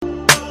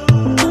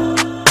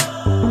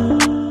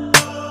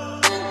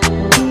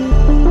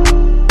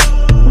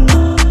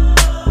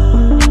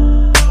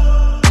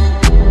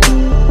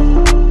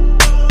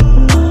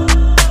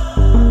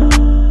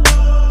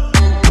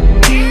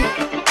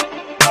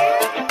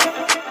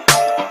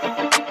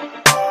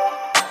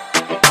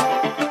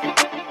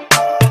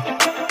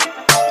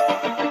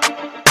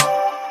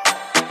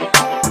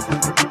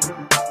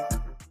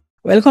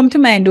Welcome to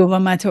Mind Over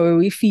Matter, where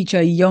we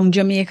feature young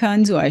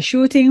Jamaicans who are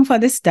shooting for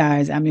the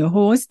stars. I'm your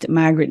host,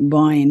 Margaret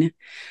Boyne.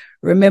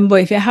 Remember,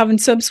 if you haven't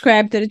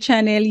subscribed to the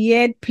channel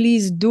yet,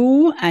 please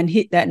do and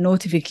hit that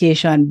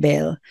notification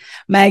bell.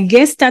 My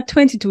guest at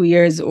 22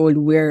 years old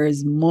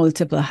wears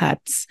multiple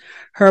hats.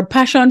 Her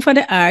passion for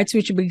the arts,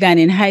 which began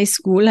in high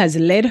school, has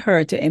led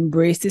her to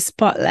embrace the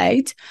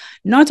spotlight,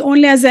 not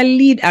only as a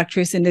lead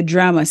actress in the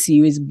drama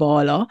series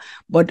Balla,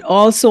 but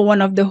also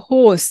one of the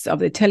hosts of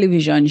the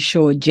television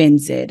show Gen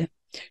Zed.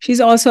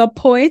 She's also a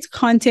poet,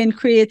 content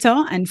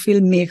creator, and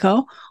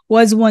filmmaker who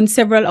has won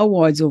several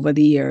awards over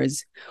the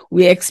years.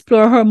 We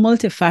explore her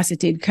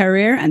multifaceted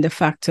career and the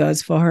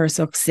factors for her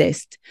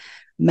success.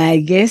 My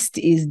guest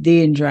is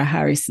Daindra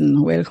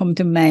Harrison. Welcome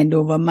to Mind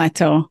Over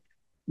Matter.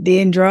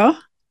 Daindra.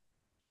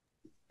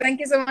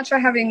 Thank you so much for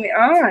having me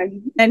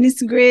on. And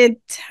it's great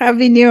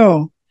having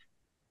you.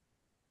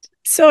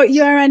 So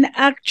you're an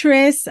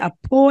actress, a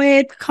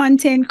poet,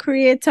 content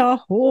creator,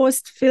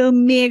 host,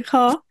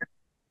 filmmaker.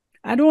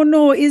 I don't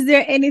know, is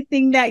there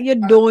anything that you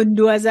don't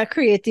do as a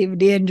creative,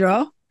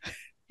 Daindra?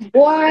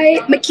 Boy,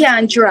 I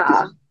can't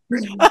draw.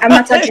 I'm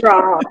not a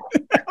drawer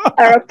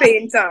or a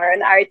painter or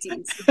an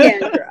artist. I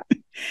can't draw.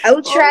 I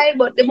will try,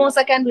 but the most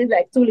I can do is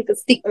like two little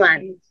stick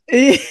man.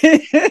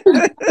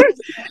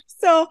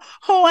 So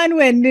how and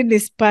when did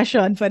this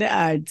passion for the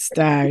art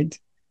start?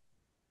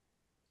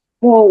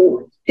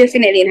 Oh,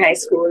 definitely in high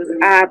school.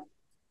 I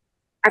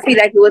feel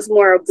like it was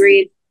more of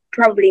grade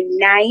probably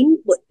 9,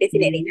 but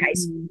definitely in high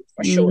school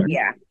for sure.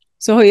 Yeah.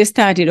 So how you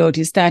started out?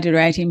 You started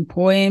writing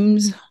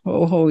poems?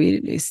 How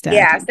you started?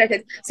 Yeah, I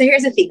started. So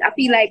here's the thing. I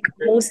feel like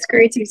most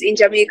creatives in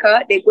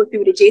Jamaica, they go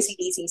through the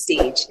JCDC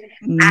stage.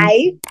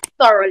 I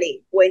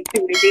thoroughly went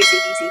through the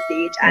JCDC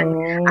stage,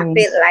 and I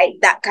felt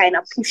like that kind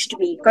of pushed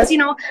me. Because, you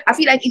know, I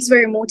feel like it's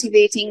very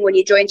motivating when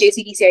you join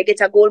JCDC, I get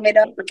a gold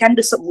medal, I can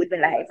do something with my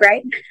life,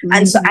 right?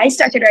 And so I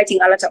started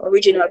writing a lot of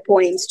original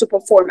poems to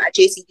perform at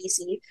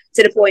JCDC,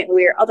 to the point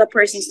where other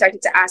persons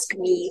started to ask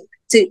me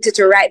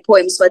to write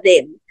poems for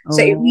them.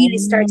 So it really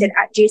started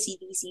at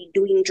JCDC,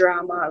 doing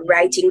drama,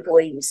 writing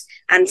poems.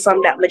 And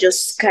from that, I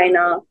just kind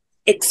of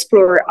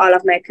explore all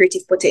of my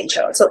creative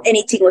potential. So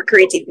anything with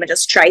creative, I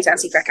just try it and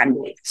see if I can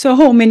do it. So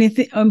how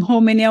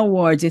many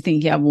awards do you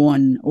think you have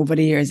won over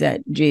the years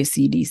at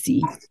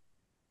JCDC?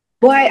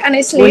 Boy,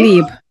 honestly,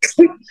 me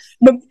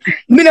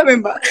not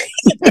remember.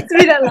 It's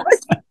been a lot.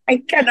 I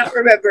cannot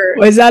remember.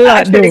 Well, it's a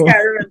lot, though.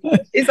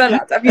 It's a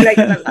lot. I feel like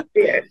it's a lot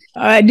there.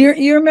 All right. Do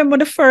you remember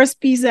the first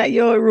piece that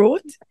you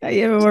wrote, that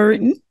you ever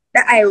written?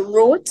 That I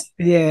wrote?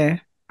 Yeah.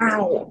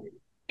 Wow.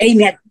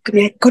 I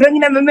couldn't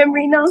in my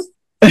memory now.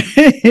 I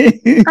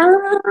think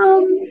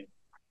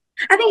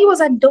it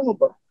was a dub.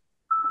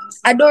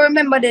 I don't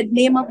remember the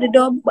name of the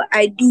dub, but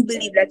I do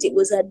believe that it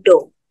was a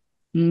dub.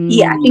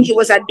 Yeah, I think it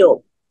was a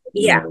dub.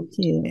 Yeah.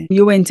 Okay.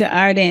 You went to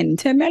Ardenne.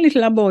 Tell me a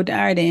little about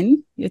Ardenne,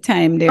 your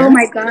time there. Oh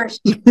my gosh.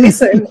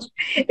 Listen,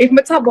 if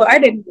I talk about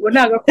Ardenne, we're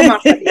not going to come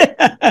after this.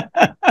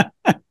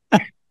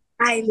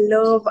 I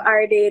love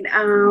Ardenne.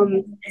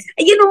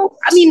 You know,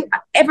 I mean,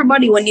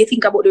 everybody, when you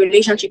think about the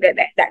relationship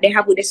that they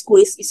have with the school,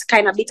 it's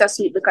kind of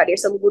bittersweet because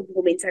there's some good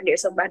moments and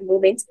there's some bad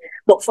moments.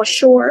 But for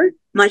sure,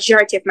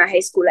 majority of my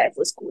high school life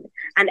was good.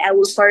 And I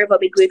will forever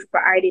be grateful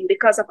for Ardenne.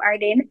 Because of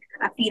Ardenne,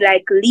 I feel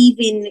like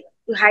leaving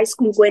high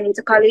school, going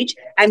into college,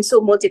 I'm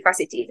so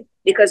multifaceted.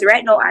 Because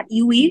right now at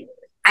UE,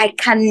 I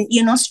can,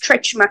 you know,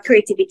 stretch my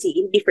creativity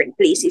in different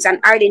places.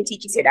 And Ardenne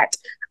teaches you that.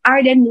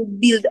 Ardenne will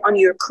build on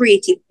your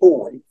creative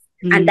bone.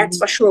 And that's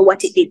for sure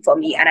what it did for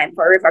me. And I'm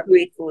forever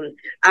grateful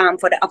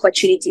for the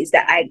opportunities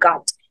that I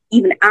got.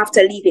 Even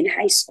after leaving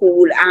high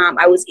school,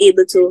 I was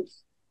able to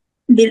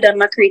build on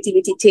my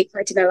creativity, take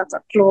part in a lot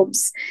of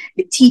clubs.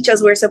 The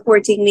teachers were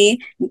supporting me.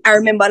 I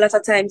remember a lot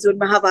of times when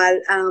I have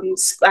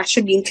a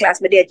shooting class,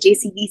 but they're at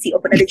JCDC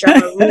up in the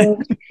drama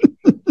room.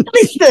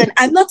 Listen,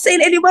 I'm not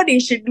saying anybody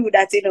should do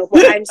that, you know,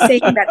 but I'm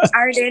saying that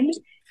Ardenne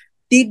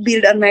did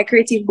build on my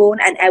creative bone,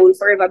 and I will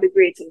forever be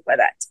grateful for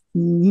that.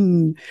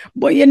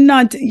 But you're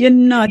not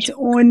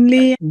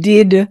only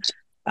did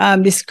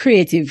this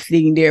creative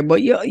thing there,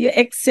 but you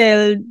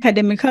excelled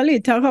academically.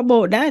 Talk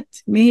about that.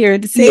 Me hear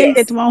the same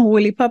that one whole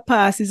heap of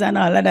passes and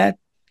all of that.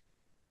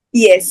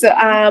 Yes. So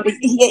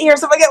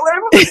here's what I get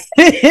whatever.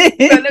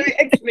 So let me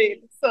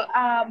explain. So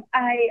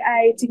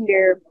I think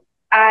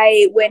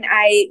when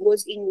I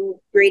was in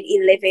grade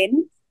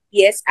 11.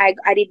 Yes, I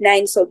did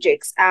 9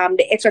 subjects.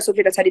 The extra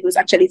subject that I did was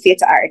actually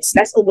theater arts.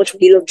 That's how much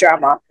we love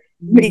drama.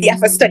 Really have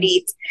to study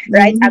it,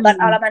 right? I got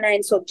all of my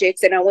 9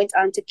 subjects, and I went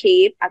on to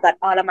CAPE. I got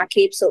all of my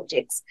CAPE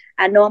subjects.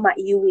 And now I'm at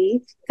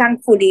UE.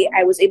 Thankfully,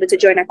 I was able to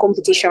join a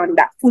competition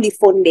that fully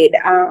funded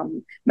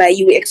my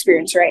UE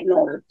experience right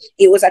now.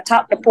 It was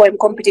the poem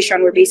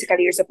competition where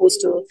basically you're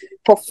supposed to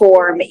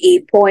perform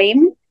a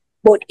poem,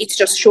 but it's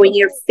just showing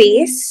your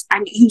face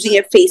and using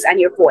your face and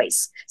your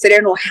voice. So there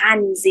are no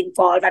hands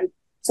involved and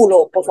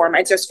full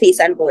performance, just face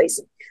and voice.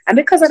 And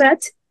because of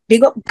that,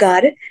 big up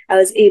God, I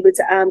was able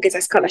to get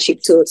a scholarship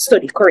to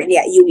study currently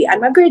at UE. And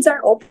my grades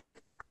are up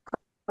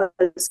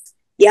because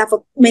you have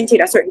to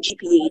maintain a certain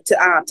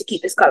GPA to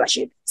keep the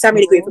scholarship. So I'm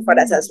really grateful for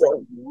that as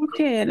well.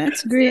 Okay,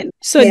 that's great.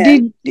 So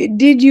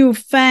did you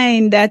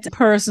find that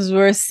persons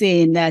were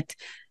saying that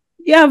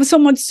you have so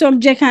much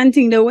subject and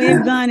thing the way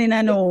you've gone in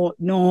and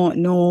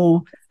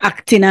no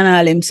acting and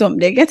all them something?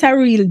 They get a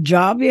real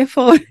job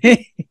for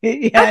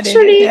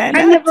Actually, I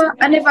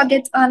never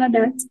get all of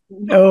that.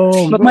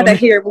 Oh, my mother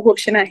here, but hope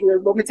she not here,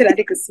 but me tell her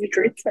a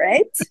secret,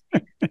 right?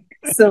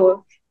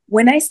 So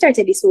when I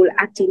started this whole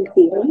acting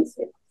thing,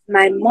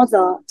 my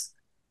mother,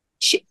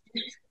 she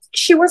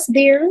was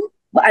there,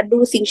 but I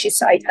don't think she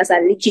saw it as a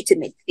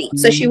legitimate thing.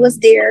 So she was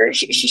there.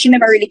 She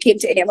never really came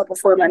to any of my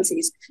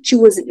performances. She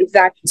wasn't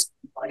that,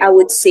 I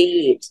would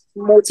say,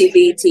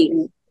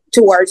 motivating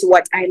towards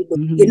what I'm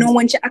doing. You know,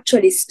 when she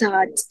actually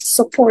start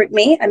support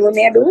me and what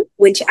I do,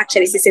 when she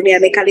actually says to me, I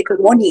make a little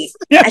money.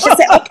 I should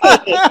say,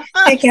 okay,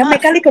 I can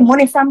make a little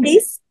money from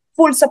this.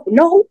 Full support.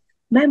 No,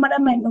 my mother,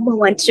 my number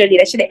one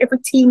cheerleader. She did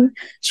everything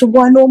she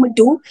want to know me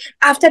do.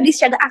 After this,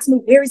 she asked me,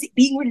 where is it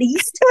being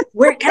released?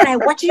 Where can I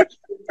watch it?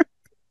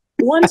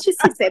 Once she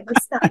said,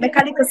 stop, make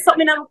a little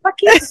something in my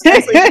pocket.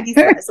 That's when she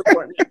started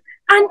support me.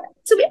 And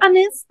to be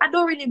honest, I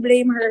don't really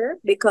blame her,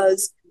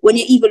 because when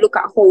you even look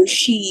at how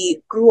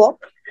she grew up,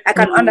 I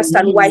can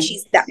understand why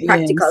she's that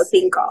practical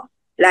thinker.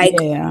 Like,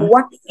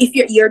 what if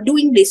you're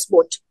doing this,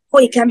 but how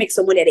you can make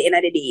some money at the end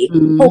of the day?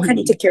 How can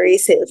you take care of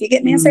yourself? You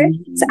get me, sir?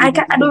 So I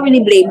don't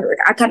really blame her.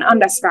 I can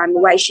understand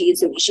why she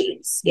is who she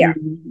is. Yeah.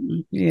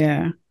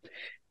 Yeah.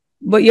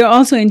 But you're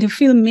also into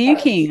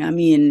filmmaking. I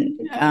mean,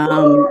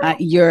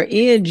 at your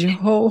age,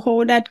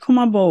 how that come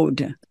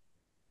about?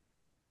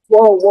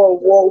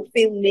 Whoa,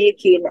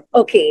 filmmaking.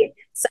 Okay.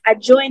 So I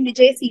joined the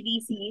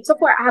JCDC. So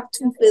far, I have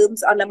 2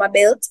 films under my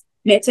belt.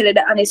 May I tell you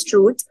the honest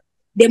truth?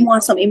 They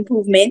want some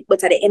improvement,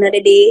 but at the end of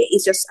the day,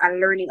 it's just a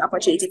learning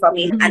opportunity for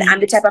me. And I'm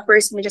the type of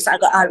person who I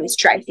got always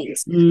try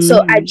things.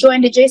 So I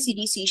joined the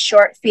JCDC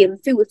short film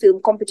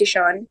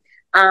competition.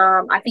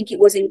 I think it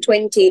was in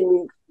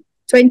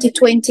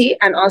 2020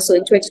 and also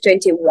in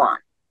 2021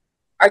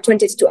 or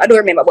 2022. I don't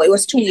remember, but it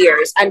was 2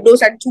 years. And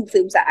those are 2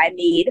 films that I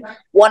made.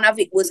 One of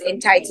it was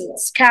entitled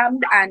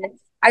Scammed, and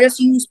I just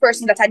used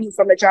person that I knew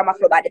from the drama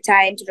club at the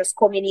time to just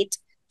come in it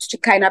to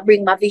kind of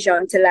bring my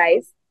vision to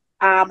life.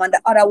 And the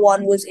other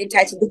one was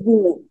entitled The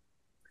Guru.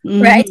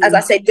 Right? As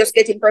I said, just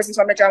getting persons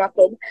from the drama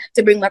club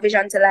to bring my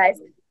vision to life.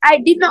 I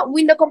did not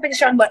win the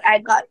competition, but I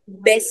got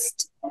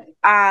best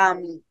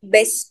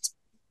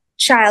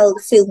child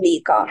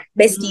filmmaker,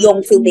 best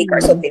young filmmaker, or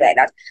something like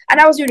that.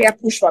 And that was really a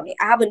push for me.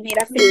 I haven't made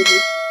a film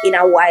in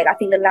a while. I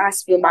think the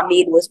last film I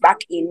made was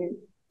back in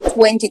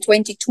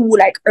 2022,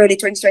 like early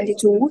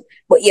 2022.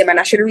 But yeah, man,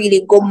 I should really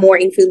go more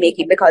in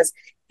filmmaking, because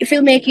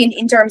filmmaking,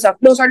 in terms of,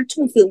 those are the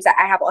 2 films that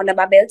I have under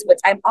my belt, but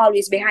I'm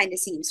always behind the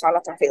scenes for a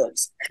lot of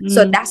films.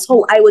 So that's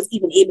how I was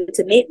even able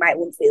to make my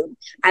own film.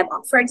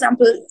 For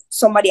example,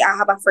 I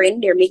have a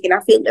friend, they're making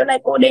a film. They're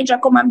like, oh, Daindra,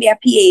 come and be a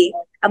PA.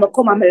 I'm gonna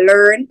come and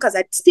learn, because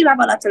I still have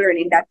a lot to learn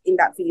in that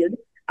field.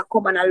 I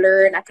come and I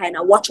learn, I kind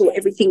of watch how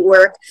everything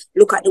works,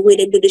 look at the way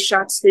they do the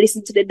shots,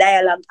 listen to the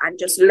dialogue, and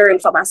just learn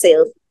for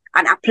myself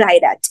and apply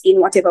that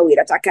in whatever way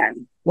that I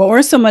can. What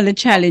were some of the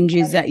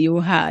challenges that you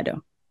had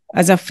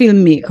as a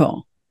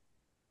filmmaker?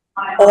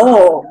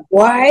 Oh,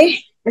 why?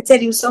 I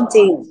tell you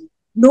something.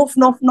 No.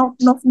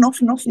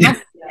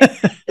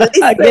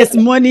 I guess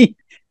money.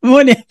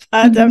 No,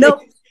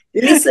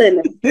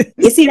 listen.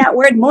 You see that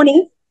word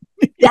money?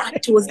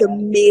 That was the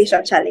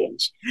major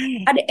challenge.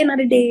 At the end of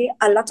the day,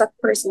 a lot of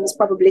persons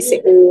probably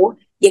say, oh,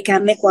 you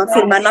can make one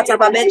film and not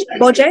have a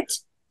budget.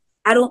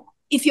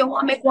 If you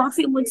want to make one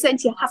film with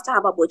sense, you have to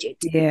have a budget.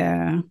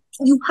 Yeah.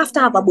 You have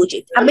to have a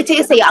budget. I'm going to tell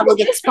you, say, I will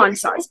get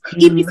sponsors.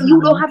 Even if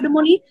you don't have the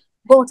money,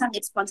 go out and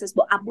get sponsors,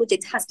 but a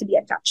budget has to be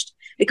attached.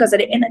 Because at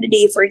the end of the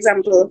day, for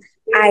example,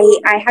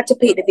 I had to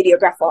pay the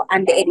videographer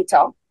and the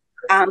editor.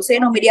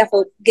 So, me have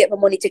to get my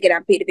money together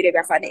and pay the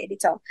videographer and the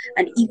editor.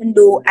 And even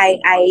though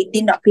I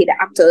did not pay the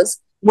actors,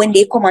 when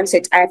they come on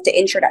set, I have to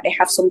ensure that they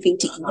have something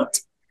to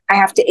eat. I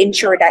have to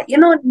ensure that,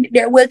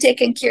 they're well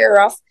taken care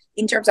of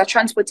in terms of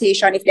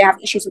transportation. If they have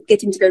issues with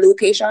getting to the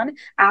location,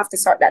 I have to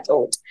sort that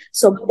out.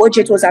 So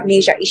budget was a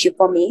major issue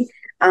for me.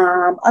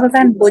 Other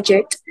than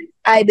budget,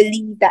 I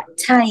believe that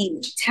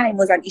time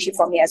was an issue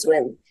for me as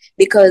well,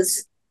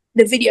 because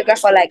the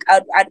videographer, like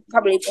I'd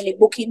probably only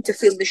book him to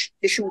film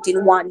the shoot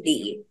in one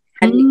day.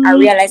 And I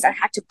realized I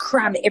had to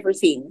cram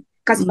everything,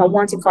 because if I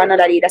wanted for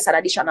another day, that's an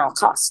additional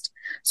cost.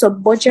 So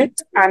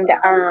budget and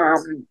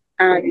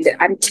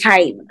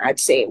time, I'd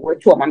say, were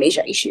 2 of my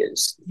major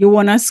issues. You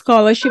won a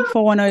scholarship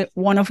for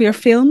one of your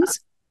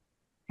films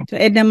to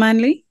Ardenne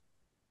Manley?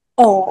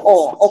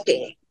 Oh,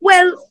 okay.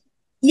 Well,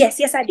 yes,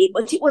 I did,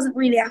 but it wasn't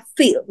really a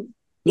film.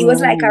 It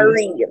was like a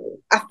reel.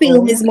 A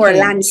film is more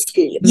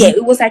landscape. Yeah,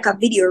 it was like a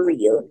video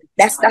reel.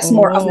 That's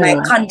more of my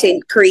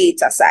content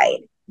creator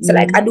side. So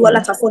like I do a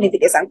lot of funny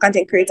videos and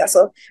content creator.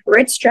 So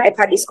Red Stripe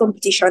had this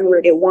competition where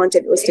they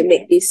wanted us to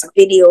make this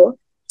video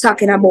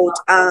talking about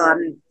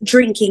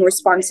drinking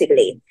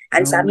responsibly.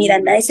 And so I made a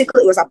nice, it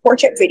was a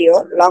portrait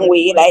video, long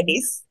way like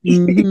this.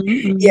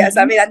 Yes,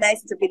 I made a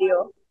nice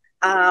video.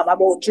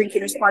 about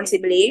drinking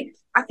responsibly.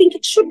 I think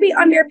it should be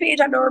on their page.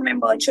 I don't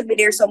remember. It should be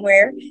there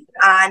somewhere.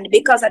 And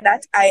because of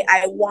that,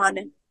 I won.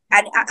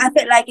 And I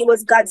felt like it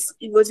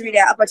was really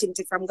an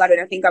opportunity from God when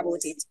I think about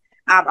it.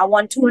 I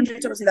won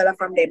 $200,000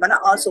 from them, and I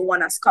also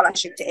won a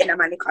scholarship to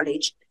Enamani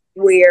College,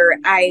 where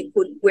I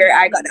got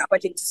the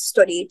opportunity to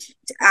study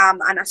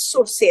an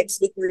associate's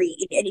degree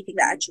in anything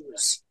that I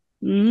choose.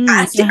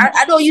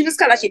 I don't use a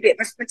scholarship yet,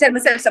 but I tell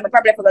myself I'm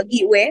probably for the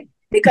gateway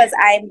because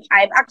I'm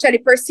actually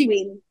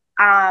pursuing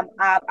a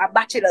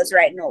bachelor's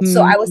right now.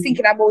 So I was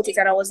thinking about it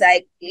and I was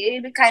like,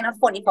 it'd be kind of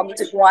funny for me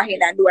to go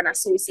ahead and do an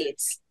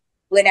associate's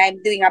when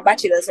I'm doing a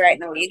bachelor's right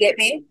now. You get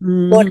me?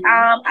 But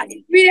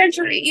really and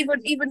truly,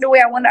 even the way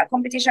I won that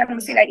competition, I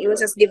feel like it was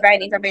just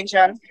divine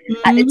intervention.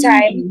 At the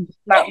time,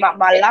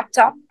 my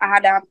laptop, I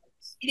had it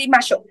didn't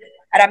mash up.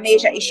 I had a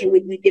major issue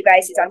with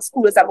devices, and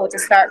school was about to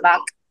start back.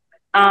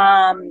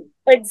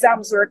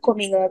 Exams were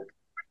coming up,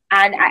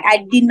 and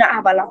I did not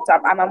have a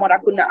laptop, and my mother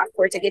could not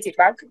afford to get it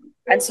back.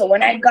 And so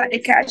when I got the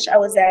cash, I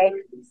was like,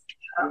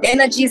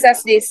 in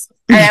Jesus this,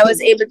 and I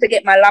was able to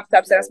get my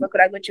laptop so I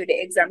could go through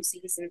the exam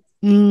season.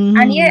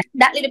 And yeah,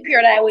 that little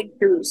period I went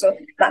through. So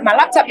my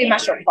laptop did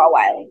mash up for a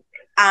while,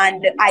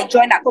 and I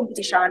joined that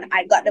competition.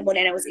 I got the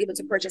money, and I was able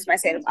to purchase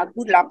myself a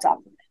good laptop,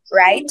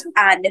 right?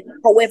 And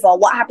however,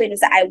 what happened is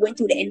that I went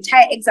through the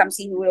entire exam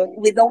season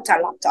without a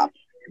laptop.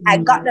 I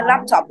got the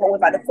laptop,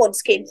 however, the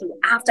funds came through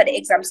after the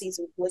exam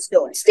season was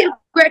done. Still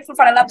grateful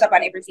for the laptop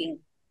and everything.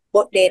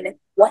 But then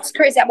what's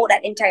crazy about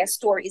that entire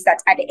story is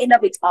that at the end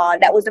of it all,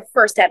 that was the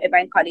first time ever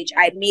in college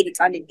I made it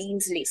on the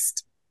dean's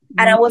list.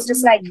 And I was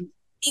just like,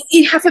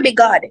 it has to be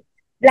God.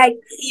 Like,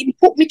 it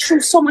put me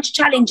through so much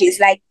challenges.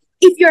 Like,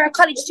 if you're a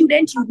college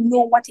student, you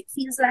know what it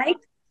feels like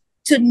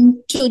to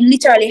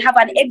literally have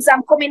an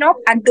exam coming up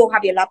and don't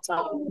have your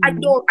laptop. I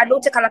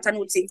don't take a lot of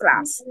notes in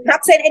class.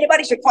 Not saying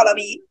anybody should follow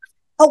me.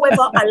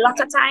 However, a lot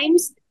of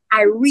times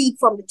I read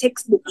from the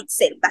textbook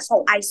itself. That's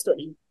how I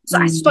study. So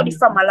I study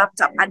from my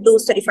laptop. I don't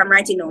study from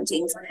writing down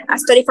things. I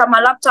study from my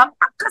laptop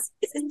because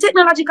it's a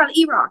technological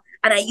era.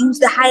 And I use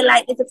the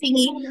highlight little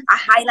thingy. I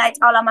highlight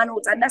all of my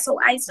notes, and that's how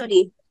I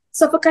study.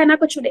 So if I kind of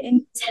go through the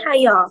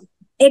entire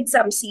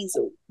exam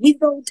season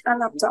without a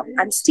laptop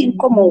and still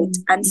come out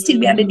and still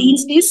be on the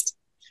dean's list,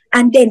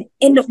 and then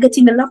end up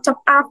getting the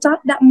laptop after,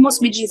 that must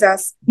be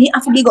Jesus. Me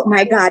have to dig up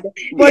my God.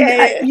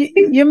 But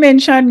you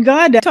mentioned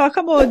God. Talk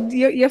about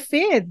your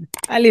faith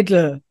a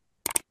little.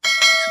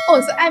 Oh,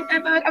 so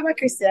I'm a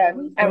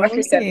Christian. I'm a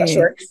Christian for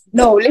sure.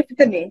 No, listen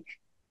to me.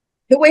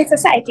 The way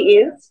society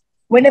is,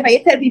 whenever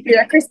you tell people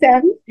you're a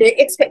Christian, they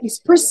expect this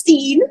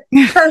pristine,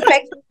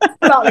 perfect,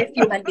 flawless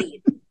human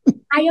being.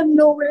 I am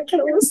nowhere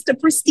close to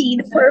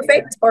pristine,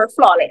 perfect, or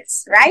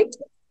flawless, right?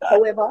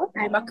 However,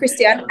 I'm a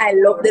Christian. I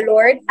love the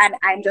Lord, and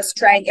I'm just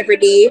trying every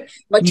day.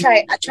 But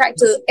I try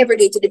to every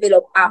day to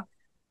develop a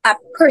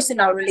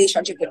personal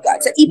relationship with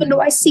God. So even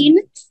though I sin,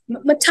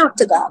 I talk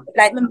to God.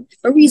 Like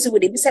I reason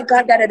with him. I said,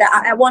 God,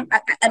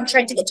 I'm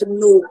trying to get to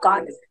know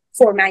God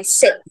for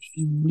myself.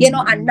 You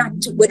know, and not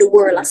to what the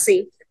world I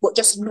say, but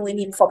just knowing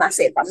him for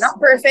myself. I'm not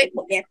perfect,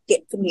 but I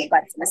get to know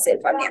God for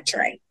myself, and I'm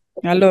trying.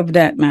 I love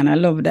that, man. I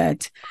love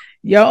that.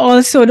 You're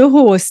also the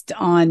host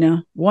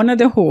on one of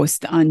the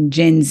hosts on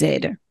Gen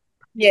Zed.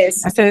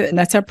 Yes.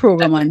 That's a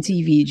program on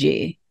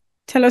TVJ.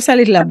 Tell us a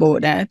little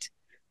about that.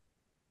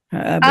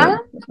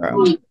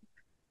 The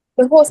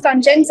host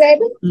on Gen Zed.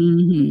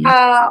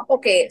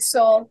 Okay,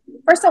 so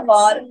first of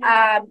all,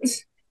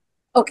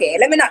 okay,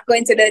 let me not go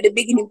into the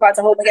beginning part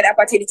of how we get the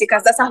opportunity,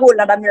 because that's a whole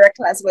lot of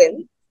miracle as well.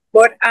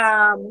 But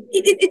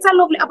it's a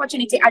lovely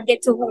opportunity. I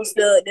get to host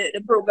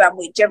the program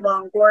with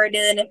Javon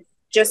Gordon,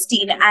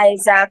 Justine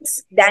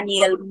Isaacs,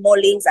 Daniel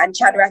Mullins, and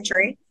Chad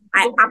Rattray.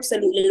 I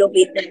absolutely love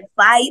it. The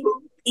vibe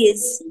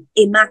is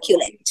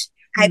immaculate.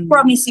 I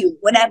promise you,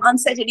 when I'm on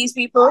set with these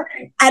people,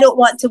 I don't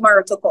want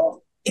tomorrow to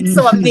come. It's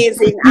so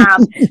amazing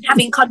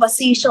having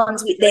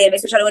conversations with them,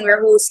 especially when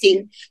we're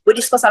hosting. We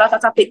discuss a lot of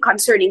topics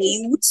concerning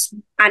youth,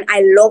 and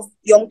I love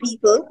young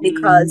people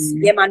because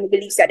them man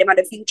believes that them are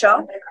the future.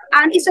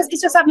 And it's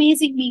just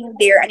amazing being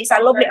there, and it's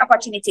a lovely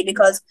opportunity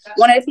because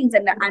one of the things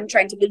that I'm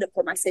trying to build up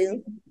for myself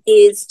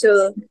is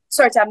to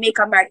sort of make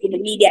a mark in the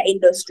media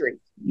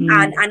industry.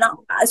 And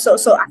so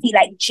I feel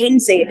like Gen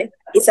Z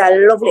is a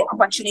lovely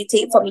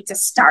opportunity for me to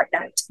start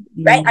that.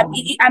 Right?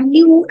 I'm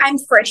new, I'm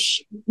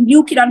fresh,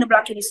 new kid on the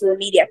block in this whole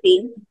media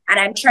thing, and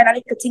I'm trying to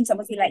little things.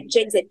 I feel like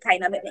Gen Z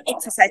kind of make me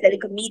exercise a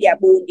little media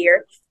bone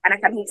there, and I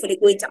can hopefully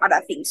go into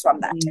other things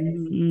from that.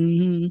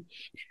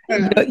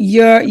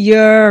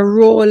 Your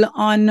role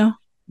on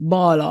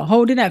Balla,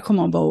 how did that come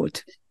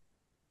about?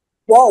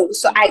 Wow,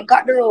 so I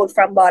got the role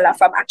from Balla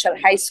from actual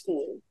high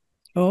school.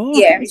 Oh,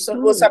 yeah, so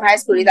it was from high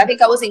school. I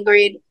think I was in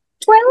grade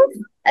 12.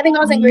 I think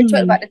I was in grade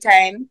 12 at the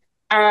time.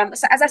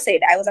 So as I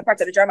said, I was a part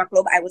of the drama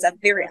club. I was a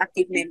very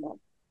active member,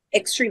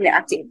 extremely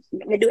active.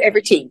 I do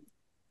everything.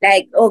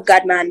 Like, oh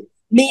God, man,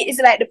 me is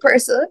like the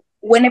person.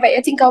 Whenever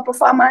you think of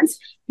performance,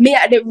 me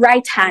at the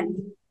right hand,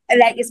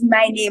 like it's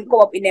my name come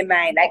up in their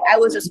mind. Like I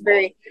was just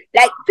very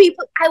like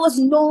people. I was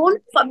known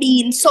for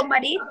being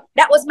somebody.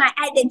 That was my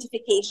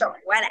identification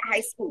while at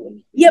high school.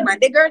 Yeah, man,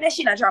 the girl that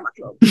she in a drama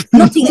club.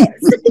 Nothing else.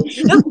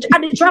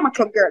 I'm the drama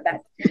club girl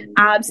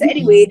that. So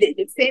anyway,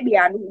 the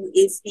Fabian, who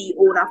is the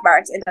owner of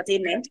Barracks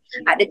Entertainment,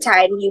 at the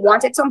time he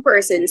wanted some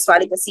persons for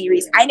like a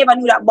series. I never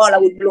knew that Balla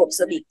would blow up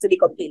so big, to be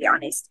completely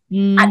honest.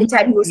 At the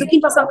time he was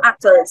looking for some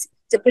actors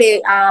to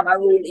play a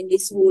role in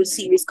this whole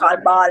series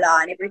called Balla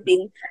and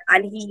everything.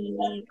 And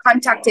he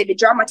contacted the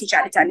drama teacher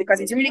at the time because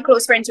he's really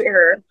close friends with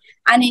her.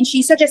 And then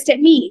she suggested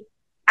me.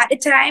 At the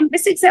time, the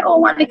six said, oh,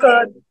 one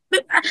because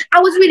I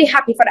was really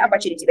happy for the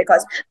opportunity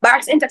because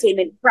Barracks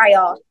Entertainment,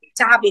 prior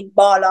to having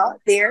Balla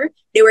there,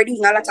 they were doing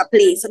a lot of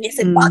plays. So they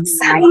said,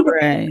 outside,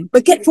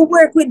 but get to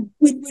work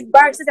with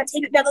Barracks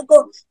Entertainment, they're going to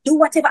go do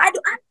whatever.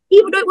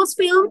 Even though it was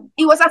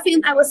a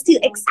film, I was still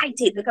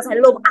excited because I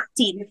love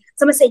acting.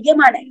 So I said, yeah,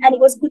 man, and it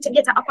was good to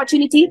get an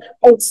opportunity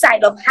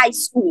outside of high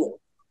school.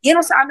 You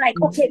know, so I'm like,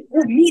 okay,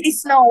 we need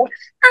this now.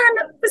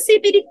 And the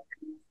CBD,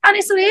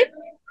 honestly,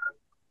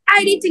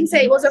 I didn't think so.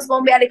 It was just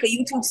going to be like a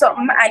YouTube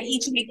something, and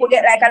each week we'll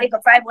get like a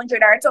little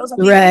 500 or 1,000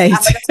 people. Right.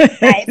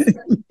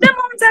 The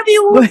amount of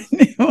views,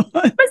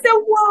 I said,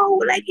 wow,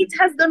 like it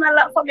has done a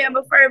lot for me. I'm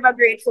forever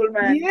grateful,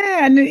 man.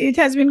 Yeah, and it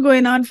has been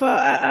going on for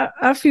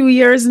a few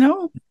years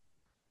now.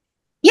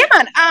 Yeah,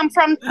 man.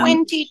 From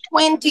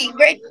 2020,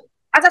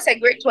 as I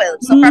said, grade 12.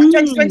 So from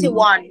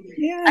 2021,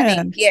 yeah. I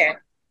think, yeah.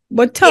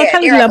 But talk a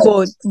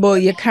little about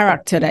your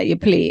character that you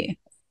play.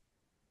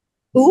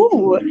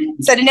 Ooh,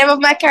 so the name of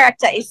my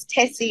character is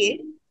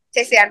Tessie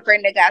and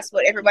Prendergast,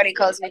 but everybody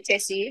calls me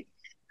Tessie.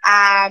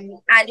 And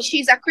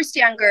she's a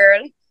Christian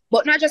girl,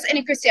 but not just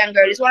any Christian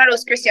girl. It's one of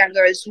those Christian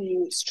girls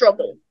who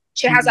struggle.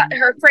 She has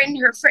her friend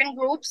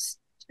groups,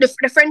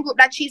 the friend group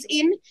that she's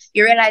in.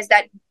 You realize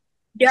that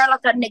there are a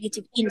lot of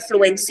negative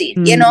influences,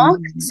 you know.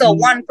 So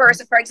one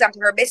person, for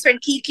example, her best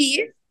friend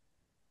Kiki,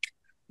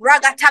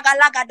 raga taga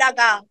laga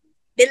daga.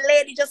 The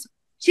lady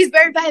she's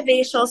very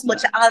vivacious, but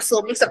she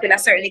also mixed up in a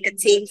certain little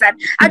things. And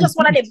I just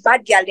wanted a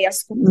bad girl there at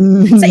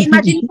school. So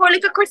imagine for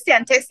like a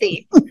Christian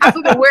Tessie, I've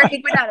been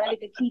working with her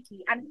like a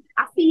Kiki. And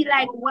I feel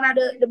like one of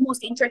the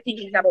most interesting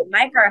things about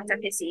my character,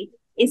 Tessie,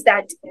 is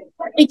that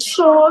it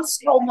shows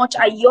how much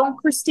a young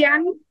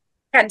Christian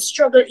can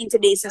struggle in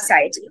today's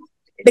society.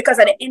 Because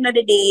at the end of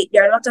the day,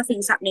 there are a lot of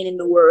things happening in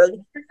the world.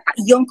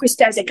 Young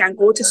Christians, they can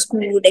go to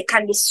school, they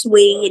can be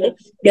swayed.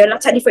 There are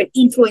lots of different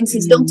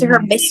influences. Down to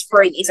her best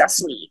friend is a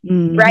sway,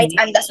 right?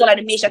 And that's one of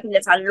the major things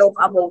that I love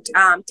about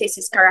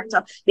Tessie's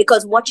character.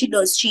 Because what she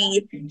does,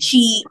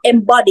 she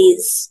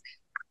embodies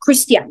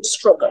Christian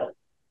struggle.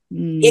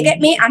 You get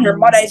me? And her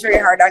mother is very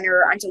hard on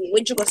her until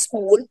when she goes to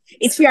school.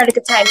 It's for her like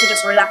a time to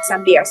just relax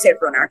and be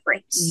herself around her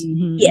friends.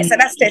 Yeah, so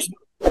that's Tessie.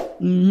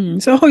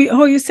 So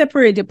how you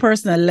separate your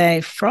personal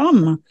life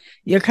from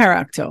your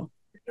character?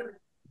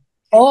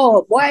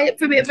 Oh boy,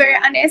 to be very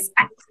honest,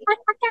 I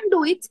can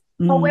do it.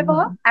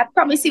 However, I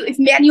promise you, if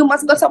me and you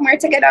must go somewhere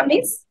together,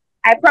 miss,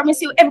 I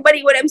promise you,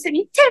 everybody would say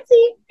me,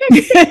 Tessie.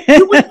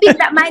 You would think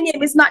that my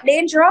name is not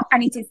Daindra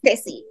and it is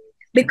Tessie.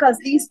 Because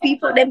these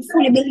people, them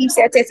fully believe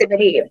they're Tessie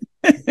behave.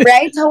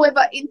 Right?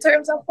 However, in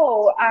terms of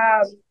how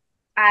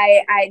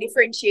I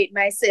differentiate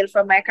myself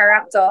from my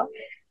character,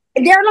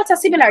 there are lots of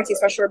similarities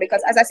for sure,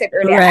 because as I said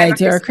earlier, right,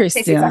 you're a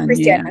Christian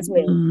as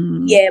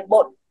well. Yeah,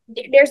 but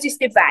there's this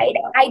divide.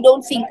 I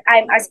don't think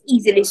I'm as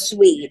easily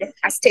swayed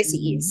as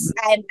Tessie is.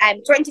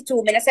 I'm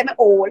 22, I'm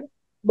old,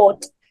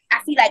 but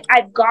I feel like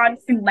I've gone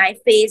through my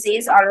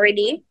phases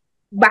already.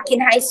 Back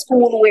in high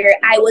school, where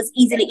I was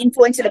easily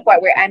influenced to the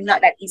point where I'm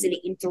not that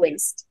easily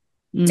influenced.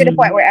 To the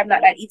point where I'm not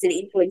that easily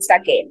influenced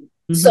again.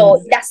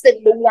 So that's the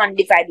one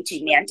divide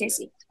between me and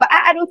Tessie. But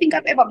I don't think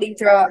I've ever been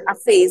through a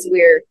phase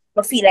where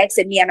I feel like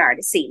me and her are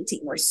the same thing.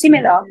 We're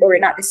similar, but we're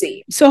not the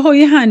same. So how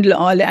you handle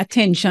all the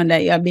attention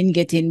that you have been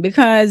getting?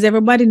 Because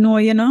everybody know,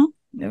 you know?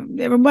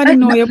 Everybody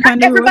know you're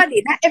not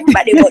everybody, but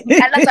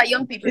a lot of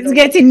young people. It's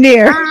getting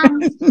there.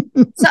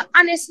 So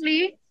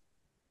honestly,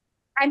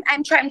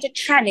 I'm trying to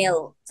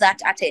channel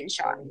that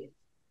attention,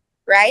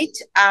 right?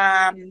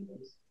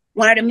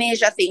 One of the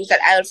major things that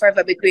I'll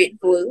forever be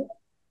grateful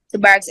to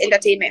Barracks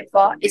Entertainment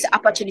for is the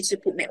opportunity to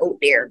put me out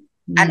there.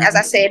 And as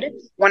I said,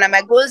 one of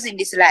my goals in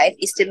this life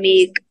is to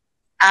make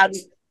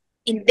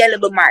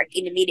indelible mark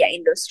in the media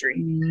industry.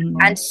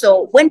 And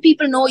so when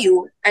people know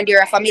you and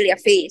you're a familiar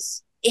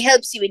face, it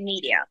helps you in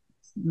media.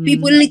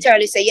 People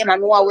literally say, yeah, man,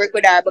 I want to work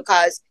with her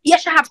because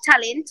yes, she have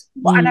talent,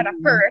 but another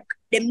perk,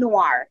 them know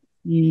her.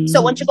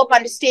 So when she go up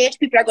on the stage,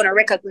 people are going to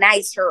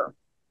recognize her.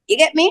 You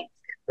get me?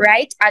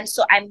 Right? And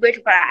so I'm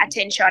grateful for that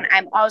attention.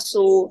 I'm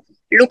also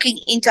looking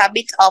into a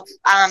bit of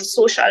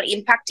social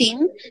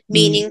impacting,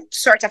 meaning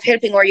sort of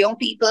helping our young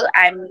people.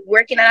 I'm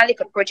working on a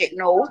little project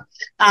now.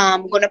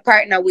 I'm going to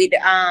partner with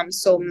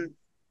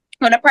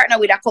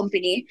a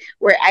company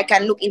where I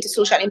can look into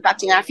social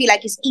impacting. And I feel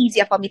like it's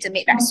easier for me to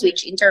make that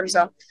switch in terms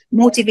of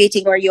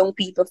motivating our young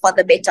people for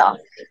the better,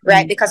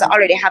 right? Because I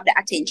already have the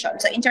attention.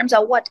 So in terms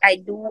of what I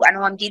do and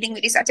how I'm dealing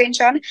with this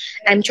attention,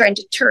 I'm trying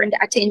to turn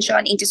the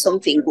attention into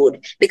something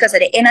good. Because at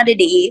the end of the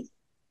day,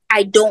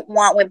 I don't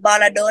want when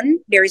Balla done,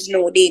 there is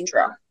no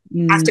danger.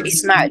 has to be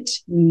smart.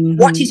 Mm-hmm.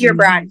 What is your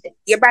brand?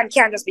 Your brand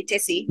can't just be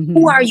Tessie.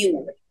 Who are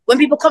you? When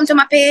people come to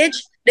my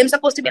page, they're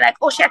supposed to be like,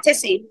 oh, she's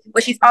Tessie,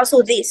 but she's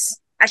also this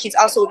and she's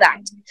also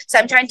that. So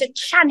I'm trying to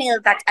channel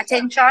that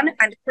attention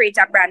and create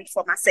a brand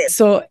for myself.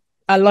 So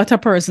a lot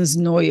of persons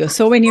know you.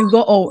 So when you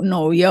go out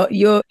now,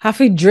 you have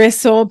to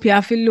dress up, you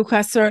have to look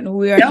a certain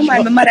way. No,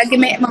 my mother give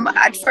me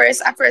at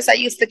first I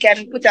used to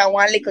can put on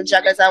one little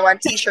joggers and one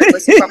t-shirt for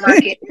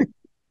supermarket.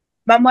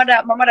 My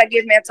mother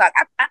gave me a talk.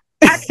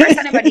 At first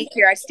I never did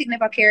care. I still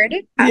never cared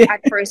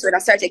at first when I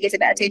started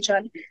getting that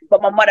attention.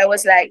 But my mother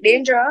was like,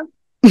 Daindra,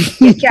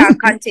 you can't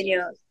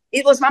continue.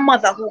 It was my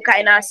mother who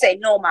kind of said,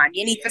 no man,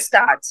 you need to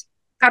start.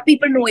 Because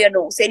people know you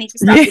know, so you need to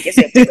start with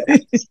yourself together.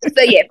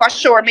 So yeah, for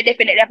sure, me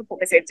definitely have to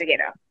put myself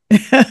together.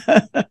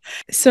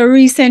 So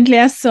recently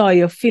I saw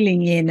you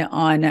filling in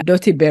on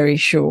Dirty Berry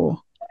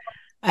show.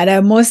 And I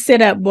must say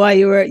that, boy,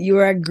 you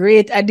were a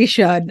great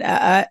addition.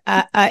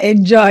 I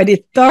enjoyed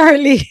it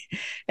thoroughly,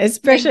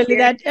 especially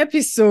that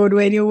episode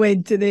when you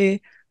went to the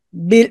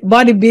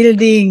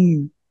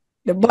bodybuilding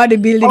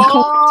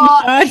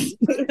competition.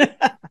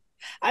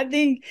 I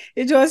think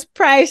it was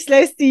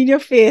priceless seeing your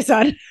face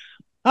on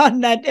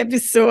that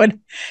episode.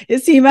 You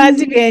seem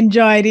as if you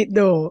enjoyed it,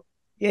 though.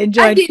 You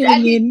enjoyed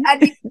filming.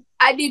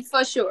 I did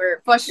for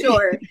sure.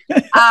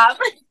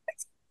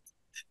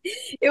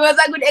 It was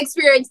a good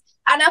experience.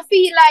 And I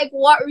feel like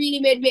what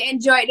really made me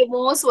enjoy it the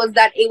most was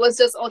that it was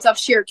just out of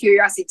sheer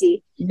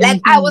curiosity.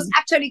 Like I was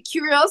actually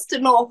curious to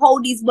know how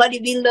these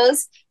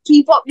bodybuilders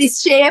keep up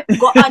this shape,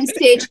 go on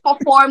stage,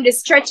 perform the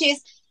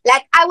stretches.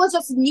 Like I was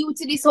just new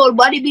to this whole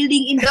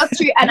bodybuilding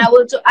industry, and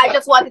I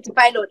just wanted to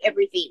find out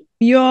everything.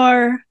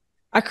 You're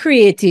a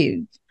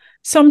creative.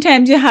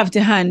 Sometimes you have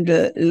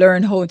to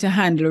learn how to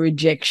handle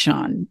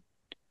rejection.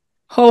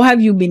 How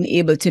have you been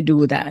able to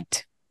do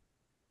that?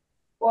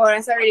 Oh,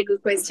 that's a really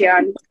good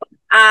question.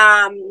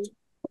 I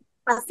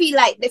feel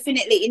like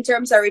definitely in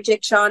terms of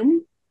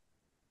rejection.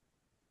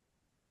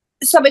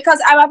 So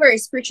because I'm a very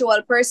spiritual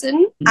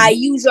person, I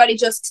usually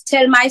just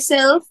tell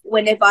myself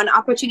whenever an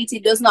opportunity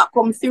does not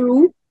come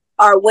through,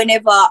 or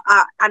whenever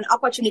an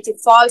opportunity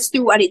falls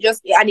through and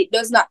it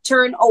does not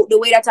turn out the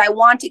way that I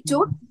want it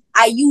to,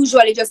 I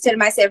usually just tell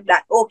myself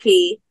that,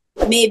 okay,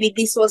 maybe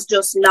this was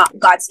just not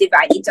God's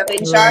divine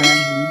intervention.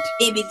 Right.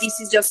 Maybe this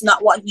is just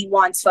not what he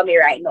wants for me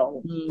right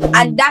now.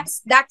 And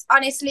that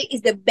honestly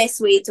is the best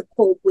way to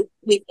cope with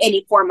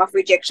any form of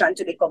rejection,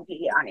 to be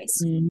completely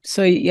honest.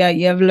 So yeah,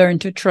 you have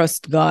learned to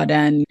trust God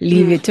and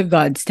leave it to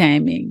God's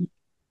timing.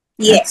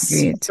 Yes.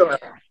 Sure.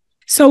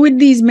 So with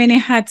these many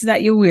hats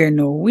that you wear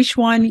now, which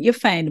one you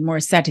find more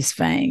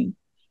satisfying?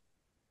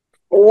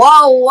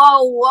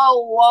 Whoa.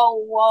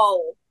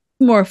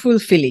 More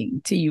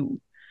fulfilling to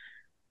you?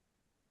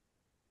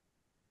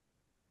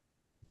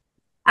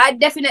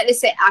 I'd definitely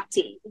say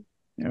acting.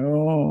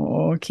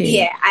 Oh, okay.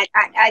 Yeah,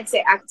 I'd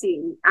say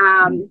acting.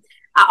 I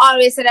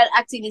always said that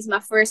acting is my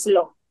first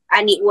love,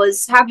 and it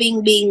was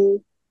having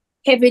been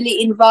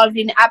heavily involved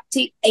in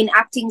acting,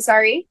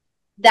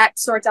 that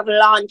sort of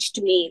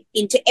launched me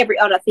into every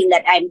other thing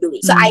that I'm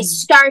doing. So I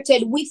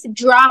started with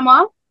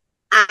drama,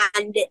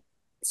 and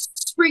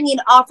springing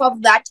off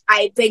of that,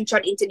 I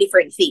ventured into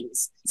different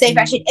things. So if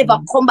I should ever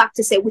come back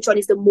to say which one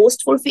is the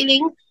most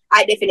fulfilling,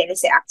 I definitely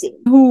say acting.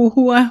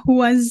 Who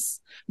has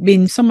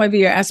been some of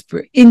your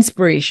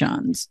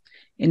inspirations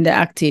in the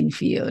acting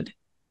field?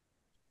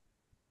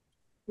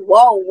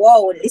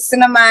 Whoa,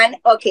 listen, man.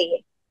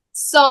 Okay,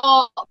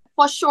 so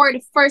for sure,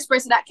 the first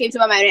person that came to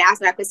my mind when I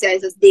asked me that question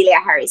is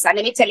Daindra Harrison. And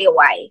let me tell you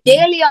why.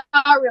 Daindra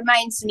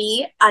reminds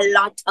me a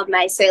lot of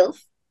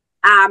myself.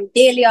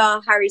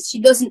 Daindra Harris, she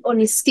doesn't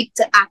only stick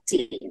to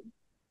acting.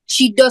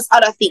 She does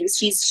other things.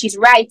 She's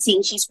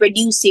writing, she's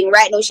producing.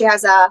 Right now, she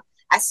has a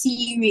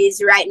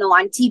series right now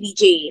on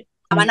TVJ.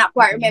 I'm not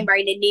quite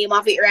remembering the name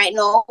of it right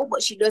now,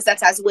 but she does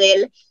that as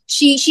well.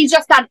 She's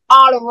just an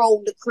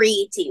all-around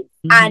creative.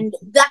 And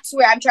that's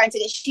where I'm trying to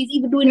get. She's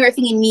even doing her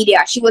thing in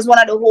media. She was one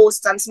of the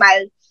hosts on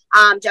Smile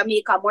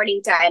Jamaica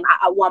Morning Time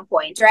at one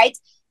point, right?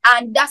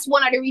 And that's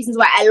one of the reasons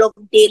why I love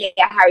Daindra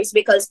Harris,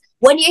 because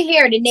when you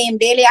hear the name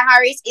Daindra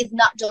Harris, it's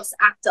not just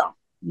actor.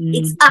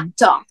 It's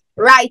actor,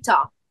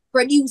 writer,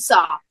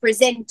 producer,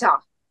 presenter,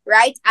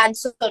 right? And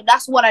so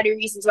that's one of the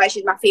reasons why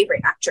she's my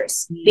favorite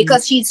actress,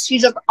 because she's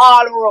just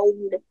all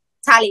around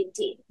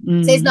talented.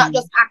 So it's not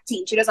just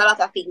acting, she does a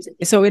lot of things.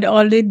 So with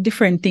all the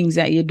different things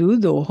that you do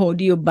though, how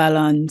do you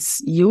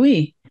balance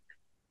UE?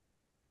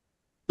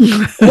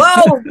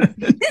 Whoa.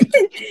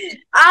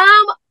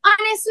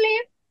 Honestly,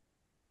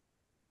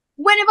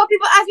 whenever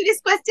people ask me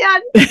this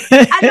question,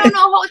 I don't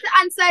know how to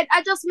answer it.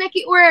 I just make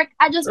it work.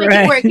 Here's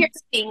the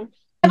thing.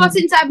 Ever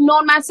since I've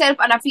known myself,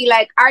 and I feel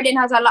like Ardenne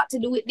has a lot to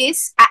do with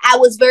this. I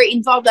was very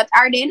involved at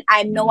Ardenne.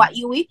 I'm now at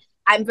UE.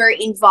 I'm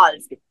very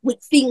involved with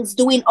things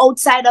doing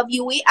outside of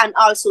UE and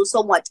also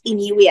somewhat in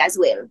UE as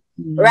well.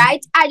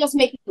 Right? I just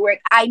make it work.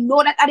 I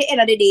know that at the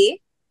end of the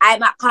day,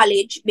 I'm at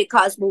college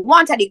because we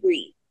want a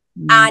degree.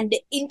 And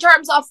in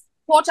terms of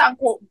quote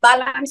unquote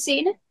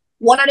balancing,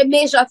 one of the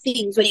major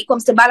things when it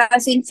comes to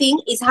balancing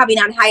things is having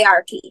a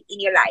hierarchy in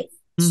your life.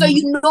 So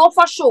you know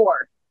for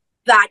sure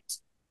that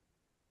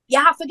you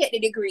have to get the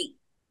degree.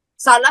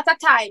 So a lot of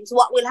times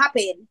what will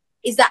happen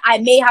is that I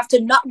may have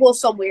to not go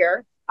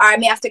somewhere, or I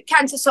may have to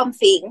cancel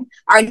something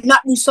or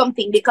not do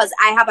something because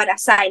I have an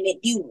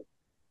assignment due.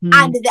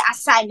 And the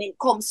assignment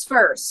comes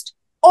first.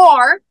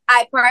 Or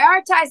I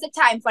prioritize the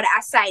time for the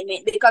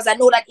assignment because I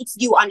know that it's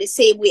due on the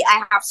same way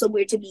I have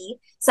somewhere to be.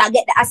 So I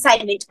get the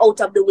assignment out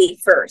of the way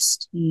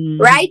first.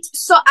 Right?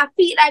 So I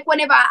feel like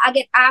whenever I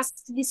get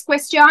asked this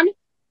question,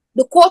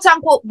 the quote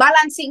unquote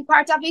balancing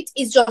part of it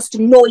is just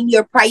knowing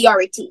your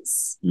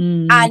priorities.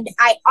 And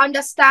I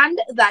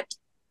understand that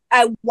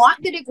I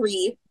want the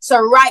degree. So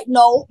right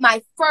now,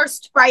 my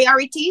first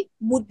priority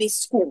would be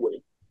school.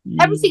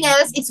 Everything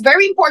else is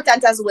very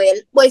important as well,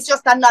 but it's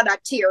just another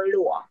tier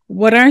lower.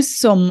 What are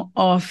some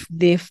of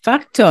the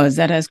factors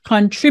that has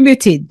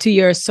contributed to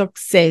your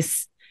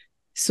success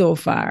so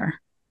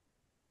far?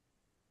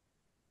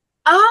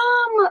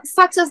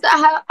 Factors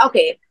that have,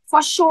 okay,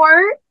 for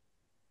sure,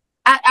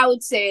 I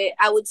would say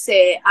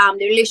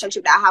the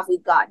relationship that I have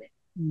with God.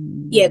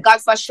 Yeah,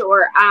 God for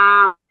sure.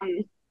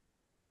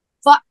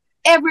 For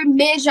every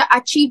major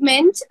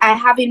achievement I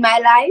have in my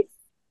life,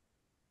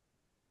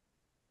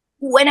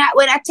 when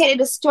I tell you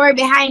the story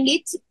behind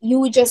it, you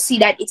will just see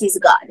that it is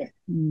God.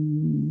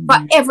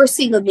 For every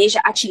single major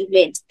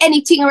achievement.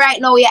 Anything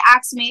right now you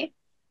ask me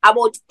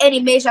about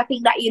any major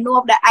thing that you know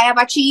of that I have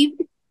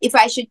achieved, if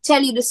I should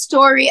tell you the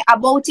story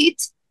about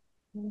it,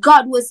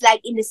 God was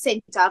like in the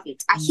center of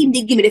it. Him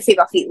did give me the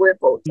favor for it work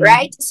out,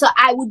 right? So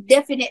I would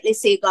definitely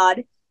say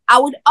God. I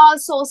would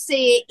also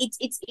say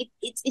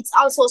it's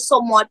also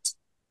somewhat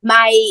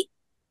the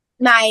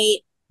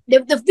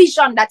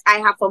vision that I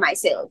have for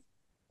myself.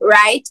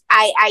 Right?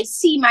 I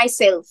see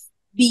myself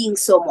being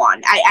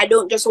someone. I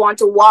don't just want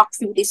to walk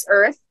through this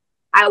earth.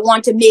 I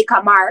want to make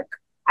a mark.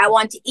 I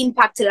want to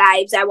impact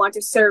lives. I want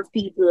to serve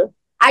people.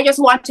 I just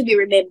want to be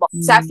remembered.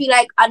 So I feel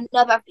like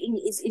another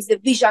thing is the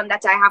vision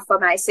that I have for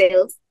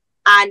myself.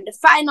 And the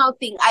final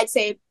thing, I'd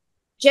say,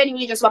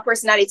 genuinely just my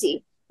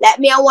personality. Like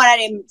me, I'm one of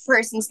them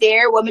persons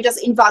there where I'm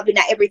just involved in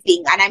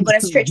everything and I'm going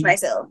to stretch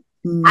myself.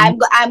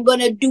 I'm going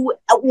to do,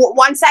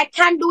 once I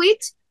can do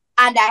it,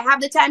 and I have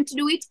the time to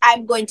do it,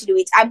 I'm going to do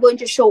it. I'm going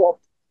to show up.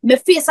 My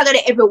face are gonna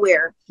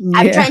everywhere.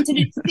 I'm trying to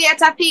do the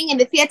theater thing in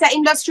the theater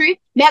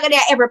industry. Me gonna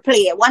ever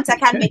play once I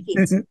can make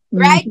it.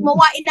 Right? Me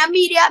want in the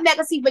media, me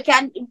gonna see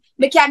if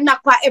we can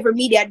knock on every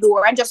media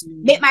door and just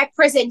make my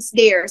presence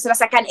there so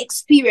that I can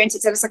experience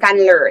it, so that I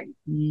can learn.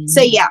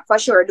 So yeah, for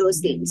sure, those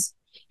things.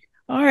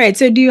 All right.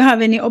 So do you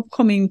have any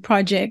upcoming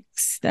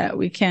projects that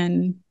we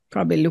can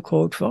probably look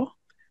out for?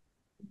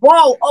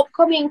 Wow,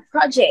 upcoming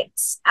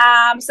projects.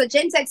 So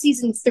Gen Zed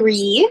season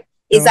 3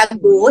 is a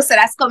go, so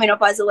that's coming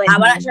up as well.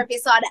 I'm not sure if you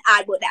saw the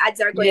ad, but the ads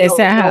are going out. Yes,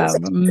 I have.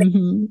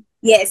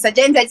 So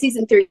Gen Zed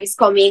season 3 is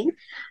coming.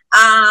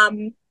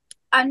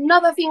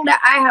 Another thing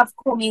that I have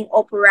coming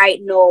up right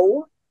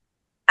now,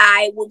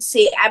 I would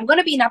say I'm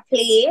gonna be in a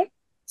play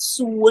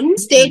soon,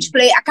 stage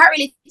play. I can't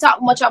really talk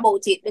much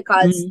about it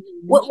because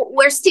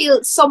we're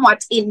still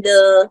somewhat in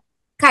the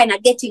kind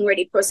of getting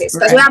ready process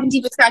because we haven't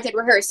even started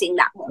rehearsing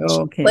that much.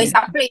 But it's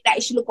a play that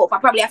you should look over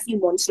probably a few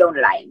months down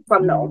the line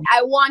from now.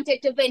 I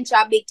wanted to venture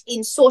a bit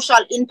in social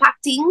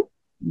impacting,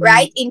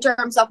 right? In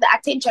terms of the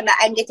attention that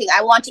I'm getting.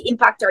 I want to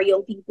impact our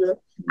young people.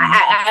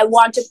 I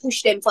want to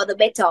push them for the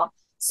better.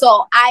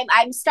 So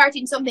I'm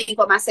starting something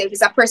for myself.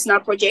 It's a personal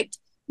project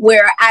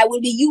where I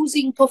will be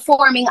using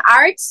performing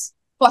arts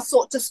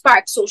to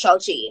spark social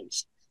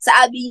change. So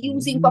I'll be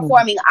using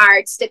performing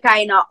arts to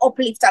kind of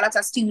uplift a lot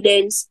of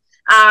students.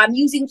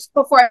 Using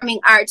performing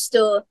arts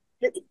to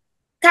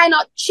kind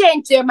of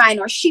change their mind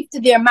or shift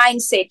their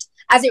mindset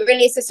as it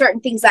relates to certain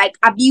things like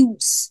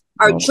abuse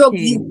or drug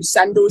use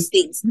and those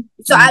things.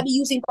 So I'll be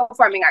using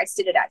performing arts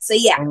to do that. So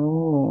yeah.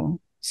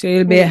 So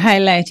you'll be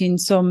highlighting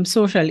some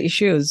social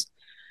issues.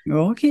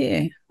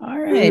 Okay. All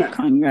right.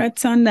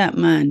 Congrats on that,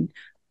 man.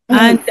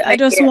 And I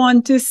just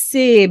want to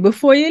say,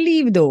 before you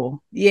leave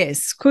though,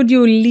 yes, could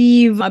you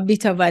leave a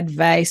bit of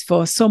advice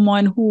for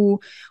someone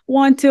who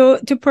want to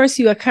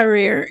pursue a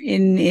career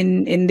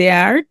in the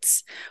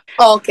arts?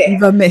 Okay.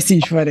 Leave a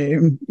message for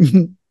them.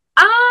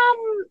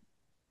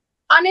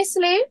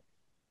 Honestly,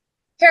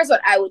 here's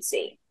what I would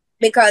say.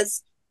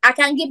 Because I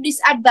can give this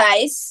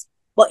advice,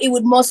 but it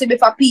would mostly be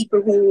for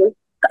people who,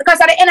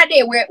 because at the end of the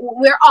day,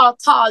 we're all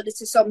called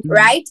to something,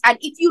 right? And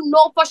if you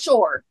know for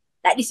sure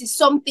that this is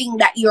something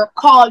that you're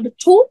called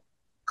to,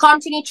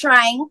 continue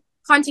trying,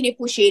 continue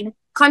pushing,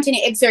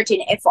 continue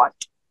exerting effort.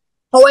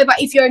 However,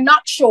 if you're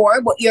not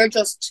sure, but you're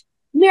just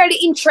merely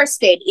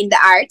interested in the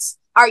arts,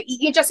 or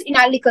you're just in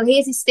a little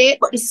hazy state,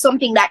 but this is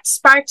something that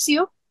sparks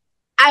you,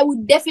 I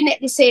would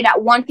definitely say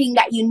that one thing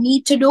that you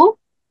need to do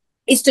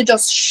is to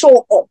just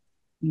show up.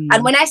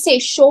 And when I say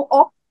show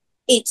up,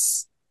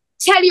 it's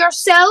tell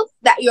yourself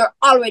that you're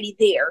already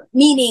there,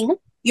 meaning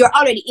you're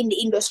already in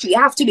the industry. You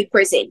have to be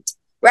present.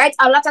 Right?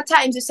 A lot of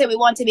times you say we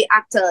want to be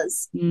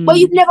actors, but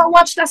you've never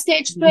watched a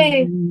stage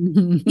play.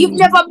 You've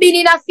never been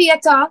in a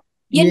theater.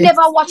 You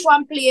never watched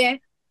one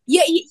play.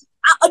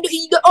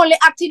 the only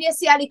acting you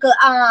see a little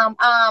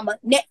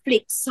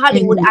Netflix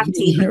Hollywood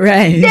acting.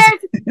 Right.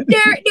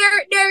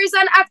 There is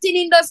an acting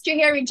industry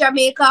here in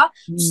Jamaica.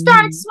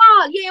 Start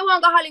small. Yeah, you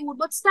want to go Hollywood,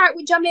 but start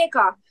with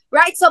Jamaica.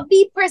 Right? So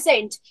be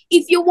present.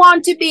 If you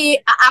want to be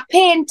a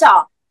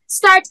painter,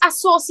 start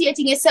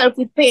associating yourself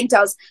with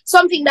painters.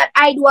 Something that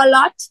I do a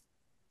lot.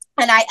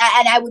 And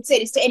I would say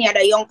this to any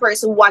other young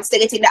person who wants to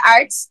get in the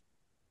arts.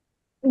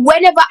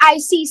 Whenever I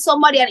see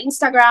somebody on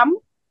Instagram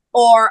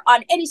or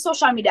on any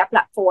social media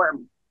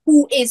platform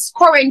who is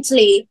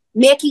currently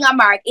making a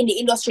mark in the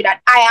industry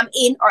that I am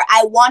in or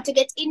I want to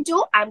get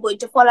into, I'm going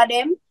to follow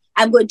them.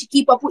 I'm going to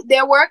keep up with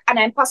their work, and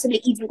I'm possibly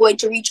even going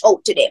to reach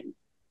out to them.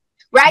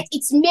 Right?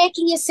 It's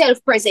making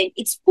yourself present.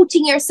 It's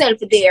putting yourself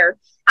there.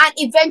 And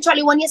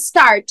eventually when you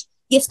start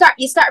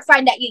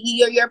find that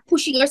you're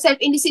pushing yourself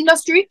in this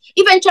industry.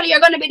 Eventually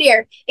you're going to be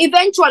there.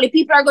 Eventually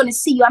people are going to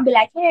see you and be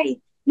like, hey,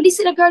 this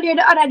is the girl here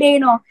the other day, you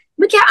know.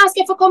 We can ask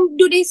you to come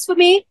do this for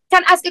me.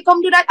 Can ask you to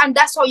come do that. And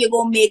that's how you're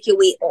going to make your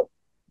way up.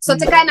 So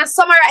to kind of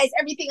summarize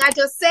everything I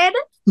just said,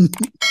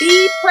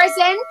 be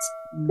present,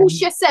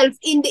 push yourself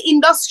in the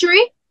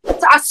industry,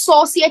 to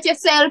associate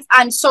yourself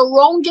and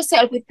surround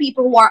yourself with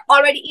people who are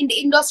already in the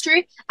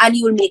industry, and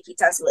you will make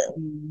it as well.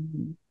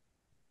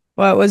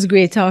 Well, it was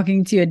great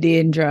talking to you,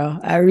 Daindra.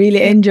 I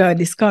really enjoyed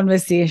this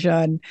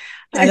conversation.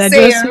 And I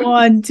just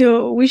want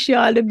to wish you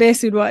all the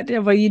best with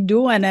whatever you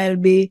do, and I'll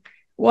be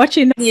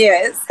watching.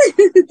 Yes.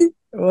 It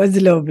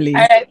was lovely.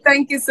 All right.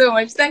 Thank you so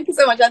much. Thank you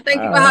so much. And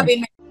thank you for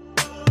having me.